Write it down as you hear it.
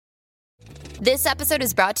This episode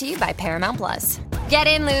is brought to you by Paramount Plus. Get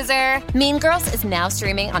in, loser! Mean Girls is now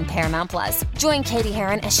streaming on Paramount Plus. Join Katie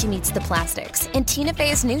Heron as she meets the plastics in Tina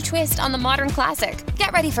Fey's new twist on the modern classic.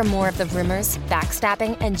 Get ready for more of the rumors,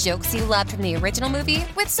 backstabbing, and jokes you loved from the original movie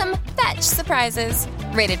with some fetch surprises.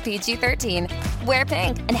 Rated PG-13. Wear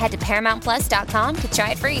pink and head to ParamountPlus.com to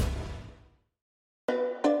try it free.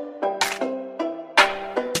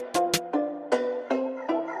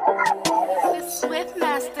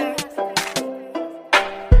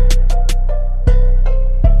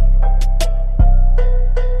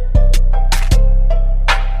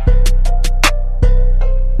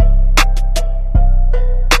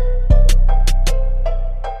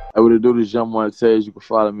 I would do this, Yung Martez. You can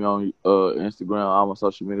follow me on Instagram, all my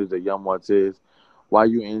social medias at Yung Martez,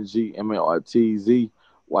 YUNGMARTZ,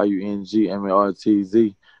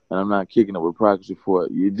 YUNGMARTZ, and I'm not kicking it with Progress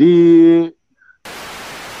Report. You did?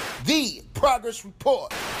 The Progress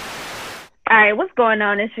Report. All right, what's going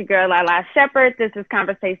on? It's your girl, Lala Shepherd. This is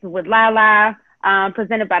Conversation with Lala,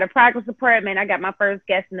 presented by the Progress Report. Man, I got my first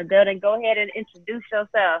guest in the building. Go ahead and introduce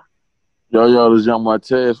yourself. Yo, this is Yung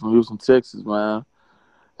Martez from Houston, Texas, man.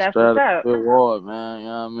 That's what's up. Good word, man. You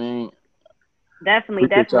know what I mean? Definitely.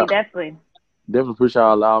 Definitely appreciate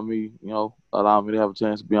y'all allowing me to have a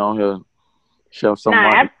chance to be on here and share some.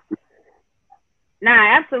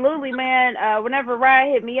 Absolutely, man. Whenever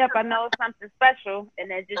Ryan hit me up, I know it's something special. And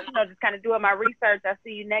then just kind of doing my research, I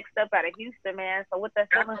see you next up out of Houston, man. So what that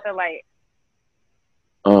feeling feel like?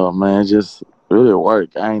 Oh, man, just really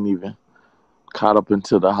work. I ain't even caught up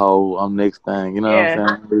into the whole next thing. You know what I'm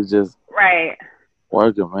saying? It's just right.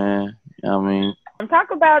 Working, man. You know what I mean?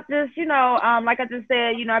 Talk about just, like I just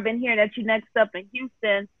said, I've been hearing that you next up in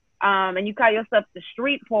Houston, and you call yourself the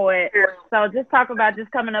street poet. So just talk about just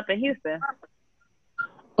coming up in Houston.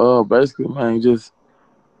 Basically, man, just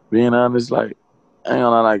being honest, like,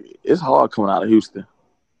 it's hard coming out of Houston.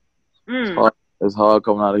 It's hard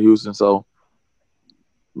coming out of Houston. So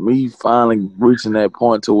me finally reaching that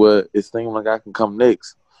point to where it's thinking like I can come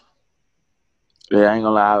next. Yeah, I ain't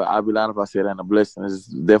gonna lie. I'd be lying if I said that ain't a blessing. It's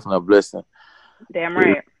definitely a blessing. Damn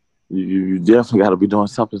right. You definitely got to be doing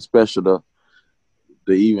something special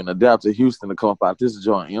to even adapt to Houston to come up out this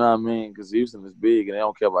joint. You know what I mean? Because Houston is big and they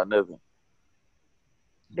don't care about nothing.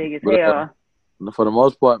 Big as hell. For the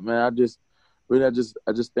most part, man, I just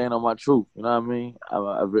stand on my truth. You know what I mean?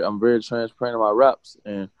 I'm very transparent in my raps,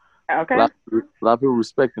 and a lot of people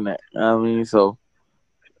respecting that. You know what I mean? So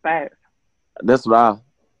right.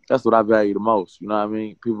 That's what I value the most. You know what I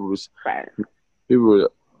mean? People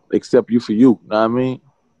accept you for you. You know what I mean?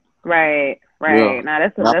 Right. Yeah. Now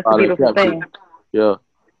that's a beautiful thing. Yeah.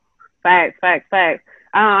 Facts.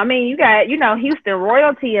 I mean, you got, Houston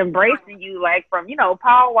royalty embracing you, like from,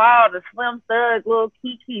 Paul Wall to Slim Thug, Lil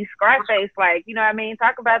KeKe, Scarface, like, you know what I mean?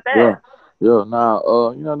 Talk about that. Yeah.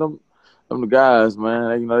 Now, them the guys,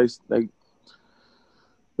 man. They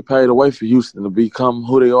paved the way for Houston to become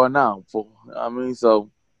who they are now. You know what I mean?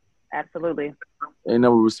 So. Absolutely. They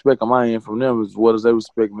never respect on my end from them as well as they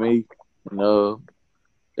respect me. And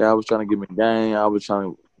they always trying to give me game. I was trying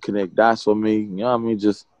to connect dots for me. You know what I mean?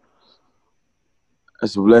 Just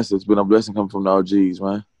it's a blessing. It's been a blessing coming from the OGs,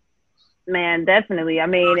 man. Man, definitely. I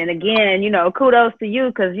mean, and again, kudos to you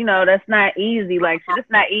because, that's not easy. Like, it's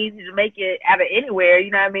not easy to make it out of anywhere,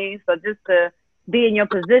 you know what I mean? So just to be in your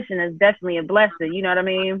position is definitely a blessing, you know what I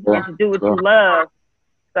mean? Yeah, and to do what you love.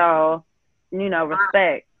 So,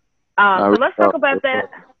 respect. So let's talk about that.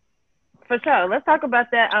 For sure. Let's talk about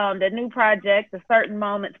that, the new project, the Certain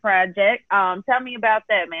Moments project. Tell me about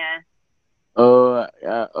that, man. I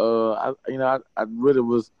really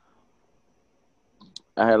was.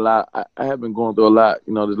 I had a lot. I have been going through a lot,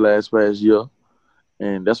 this past year,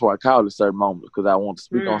 and that's why I called it Certain Moments because I want to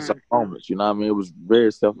speak on certain moments. You know what I mean? It was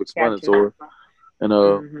very self-explanatory, and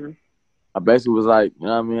I basically was like, you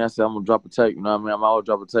know what I mean? I said I'm gonna drop a tape. You know what I mean? I'm always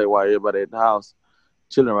drop a tape while everybody at the house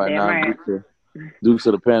chilling right now. Right. Due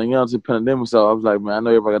to the pandemic, so I was like, man, I know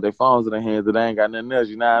everybody got their phones in their hands, but they ain't got nothing else.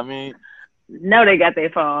 You know what I mean? No, they got their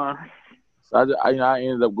phones. So I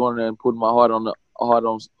ended up going there and putting my heart on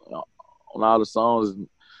all the songs as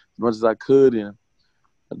much as I could, and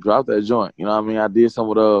I dropped that joint. You know what I mean? I did some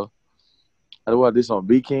with I did some with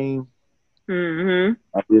B King. I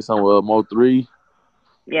did some with Mo3.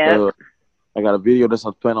 Yeah. I got a video that's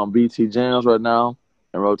playing on BT Jams right now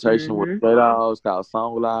in rotation with Play Dolls called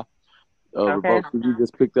Song Live. Remote TV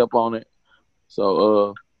just picked up on it.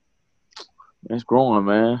 So it's growing,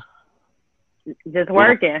 man. Just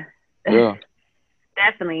working. Yeah.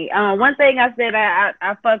 Definitely. One thing I said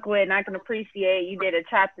I fuck with and I can appreciate, you did a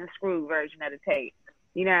chopped and screwed version of the tape.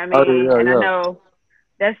 You know what I mean? I know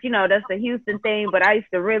that's that's the Houston thing. But I used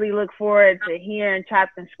to really look forward to hearing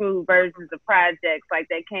chopped and screwed versions of projects like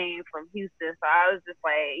that came from Houston. So I was just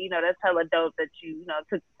like, that's hella dope that you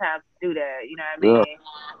took the time to do that. You know what I Yeah. mean?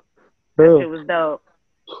 That shit was dope.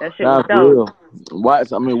 That shit was For real. dope. Watts,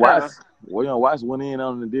 Sure. Watts went in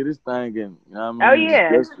on and did his thing, and you know what I Oh mean.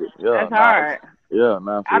 yeah, Yeah, that's hard. for real.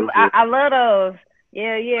 I love those.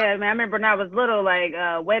 Yeah, man. I remember when I was little, like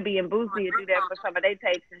Webby and Boosie would do that for some of their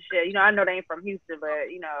tapes and shit. I know they ain't from Houston, but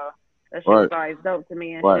that shit was always dope to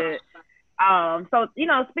me and shit. So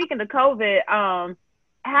speaking of COVID,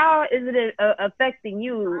 how is it affecting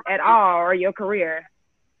you at all or your career?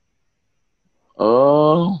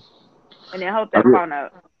 And then hold that phone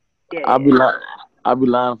up. Yeah, I'll be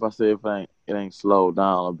lying if I say it ain't slowed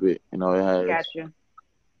down a bit. It has. Got you.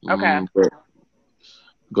 Okay. But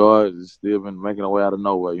God has still been making a way out of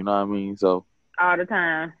nowhere. You know what I mean? So all the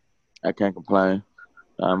time. I can't complain.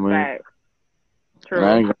 You know what I mean? Right. True. And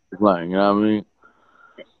I ain't gonna complain. You know what I mean?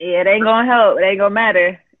 Yeah, it ain't gonna help. It ain't gonna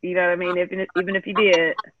matter. You know what I mean? Even if you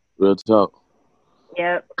did. Real talk.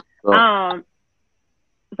 Yep.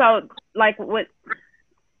 So like what?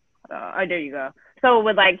 Oh, there you go. So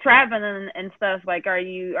with like traveling and stuff, like, are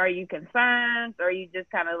you concerned, or are you just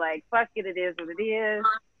kind of like, fuck it, it is what it is?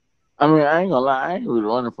 I mean, I ain't gonna lie, I ain't really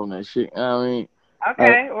running from that shit. You know what I mean?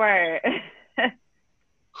 Okay, word.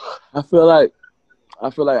 I feel like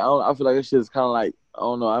this shit is kind of like, I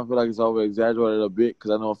don't know. I feel like it's over exaggerated a bit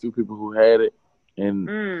because I know a few people who had it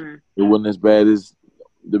and it wasn't as bad as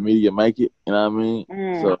the media make it. You know what I mean?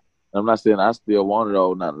 So I'm not saying I still want it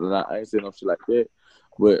or not. I ain't saying no shit like that,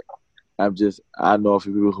 but I know a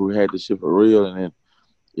few people who had the shit for real and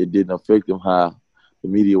it didn't affect them how the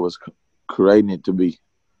media was creating it to be.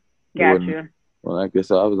 Gotcha. Well, like that,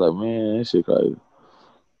 so I was like, man, that shit crazy.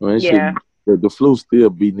 I mean, the flu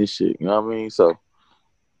still beating this shit. You know what I mean? So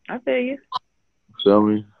I feel you. Feel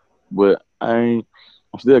me? But I'm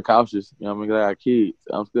still cautious. You know what I mean? 'Cause I got kids.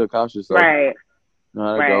 I'm still cautious. So right. You know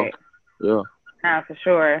how that go. Yeah. Nah, for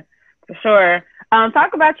sure. For sure.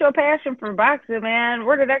 Talk about your passion for boxing, man.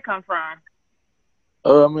 Where did that come from?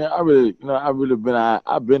 I mean,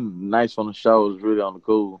 I've been nice on the shows, really on the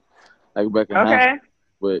cool, like back in high school.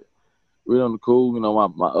 But really on the cool, one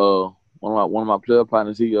of my player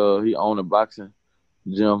partners, he owned a boxing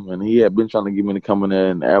gym, and he had been trying to get me to come in there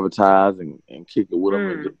and advertise and kick it with him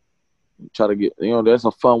and just try to get, that's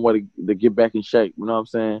a fun way to get back in shape. You know what I'm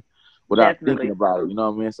saying? Without thinking about it. You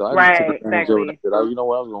know what I mean? So I just took advantage of it. I said, you know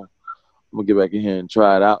what? I'm gonna get back in here and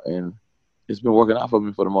try it out, and it's been working out for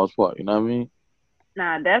me for the most part. You know what I mean?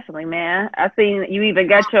 Nah, definitely, man. I seen you even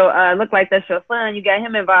got your look like that's your son. You got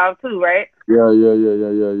him involved too, right? Yeah. I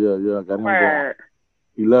got him going.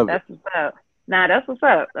 He loves it. That's what's up. Nah, that's what's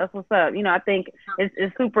up. That's what's up. I think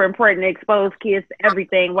it's super important to expose kids to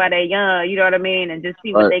everything while they're young. You know what I mean? And just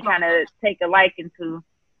see what they kind of take a liking to.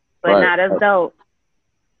 But nah, that's dope.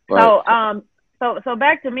 Right. So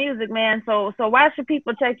back to music, man. So why should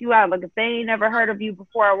people check you out? Like if they ain't never heard of you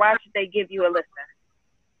before, why should they give you a listen?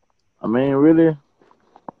 I mean, really,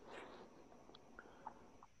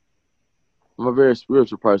 I'm a very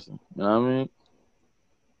spiritual person. You know what I mean?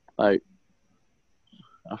 Like,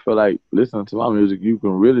 I feel like listening to my music, you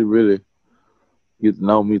can really, really get to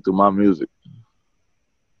know me through my music.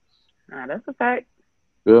 Nah, that's a fact.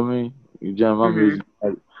 Feel me? You jam my music.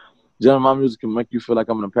 Like, jamming my music can make you feel like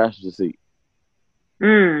I'm in the passenger seat.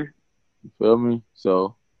 You feel me?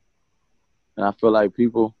 So, and I feel like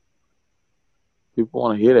people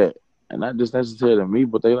want to hear that, and not just necessarily me,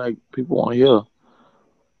 but people want to hear.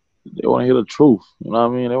 They want to hear the truth. You know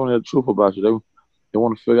what I mean? They want to hear the truth about you. They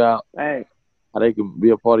want to figure out how they can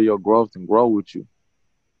be a part of your growth and grow with you. You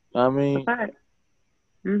know what I mean?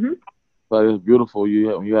 But it's beautiful.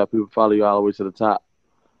 You have people follow you all the way to the top.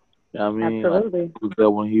 You know what I mean? Absolutely. Like,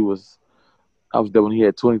 I was there when he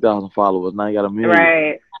had 20,000 followers. Now he got 1 million.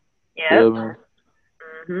 Right. Yeah.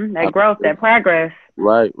 That growth, that progress.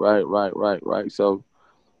 Right. So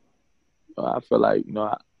I feel like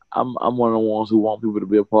I'm one of the ones who want people to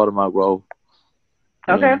be a part of my growth.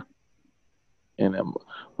 Okay. And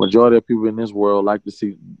majority of people in this world like to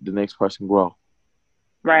see the next person grow.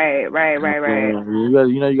 Right.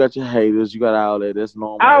 You got your haters. You got all that. That's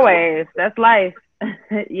normal. Always. That's life.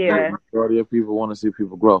 Yeah. Majority of people want to see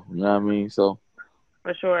people grow. You know what I mean? So.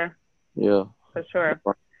 For sure. Yeah. For sure.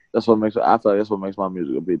 I feel like that's what makes my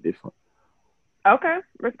music a bit different. Okay.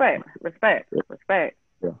 Respect.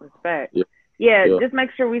 Yeah. Just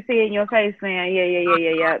make sure we see it in your face, man.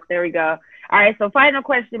 Yeah. There we go. All right. So final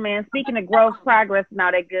question, man. Speaking of growth, progress, and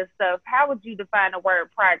all that good stuff, how would you define the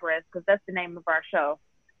word progress? Because that's the name of our show.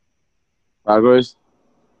 Progress?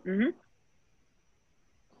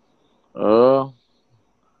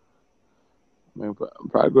 I mean,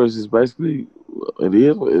 progress is basically it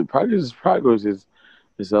is. Progress is.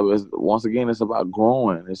 Once again, it's about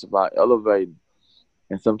growing. It's about elevating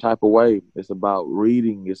in some type of way. It's about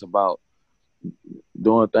reading. It's about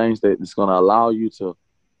doing things that it's going to allow you to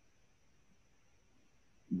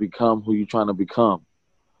become who you're trying to become.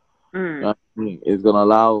 You know what I mean? It's going to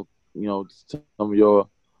allow, some of your,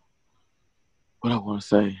 what I want to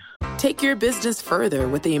say. Take your business further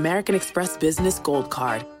with the American Express Business Gold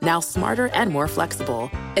Card, now smarter and more flexible.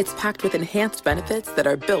 It's packed with enhanced benefits that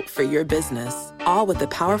are built for your business, all with the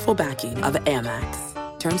powerful backing of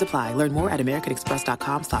Amex. Terms apply. Learn more at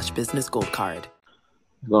americanexpress.com/businessgoldcard.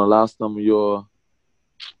 It's going to allow some of your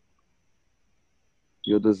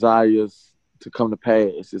desires to come to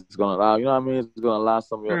pass. It's going to allow, you know what I mean? It's going to allow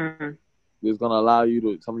some of your, it's going to allow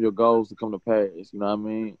some of your goals to come to pass. You know what I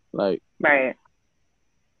mean? Like, right.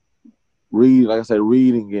 Like I said,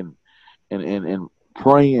 reading and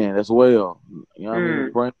praying as well. You know what I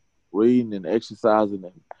mean? Praying, reading and exercising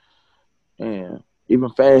and even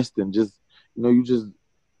fasting. Just you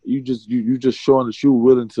just showing that you're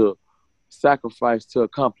willing to sacrifice to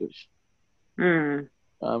accomplish. You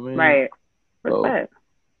know I mean, right. Respect. So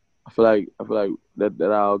I feel like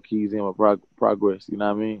that all keys in with progress. You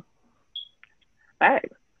know what I mean? Fact,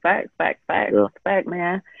 Yeah.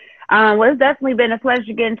 man. Well, it's definitely been a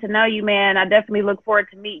pleasure getting to know you, man. I definitely look forward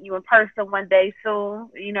to meeting you in person one day soon.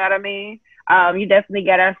 You know what I mean? You definitely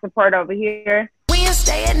got our support over here. We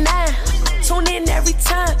stay at 9, tune in every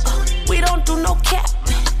time. We don't do no cap,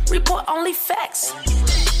 report only facts.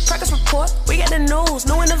 Practice report, we got the news,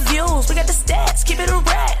 no interviews, we got the stats, keep it a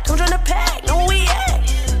rack. Come join the pack, know where we at.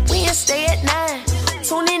 We stay at 9,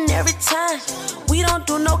 tune in every time. We don't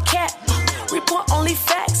do no cap, report only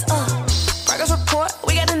facts. Progress report,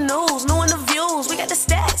 we got the news, no interviews, we got the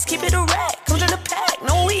stats, keep it a rack. Come join the pack,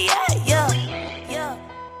 know where we at. Yeah.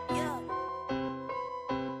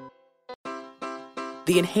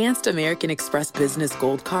 The Enhanced American Express Business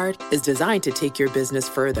Gold Card is designed to take your business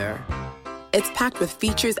further. It's packed with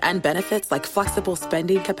features and benefits like flexible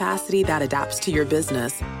spending capacity that adapts to your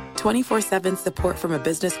business, 24/7 support from a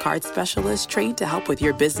business card specialist trained to help with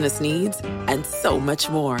your business needs, and so much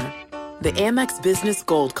more. The Amex Business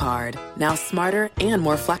Gold Card, now smarter and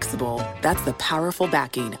more flexible. That's the powerful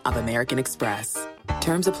backing of American Express.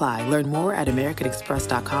 Terms apply. Learn more at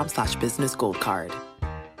americanexpress.com/businessgoldcard.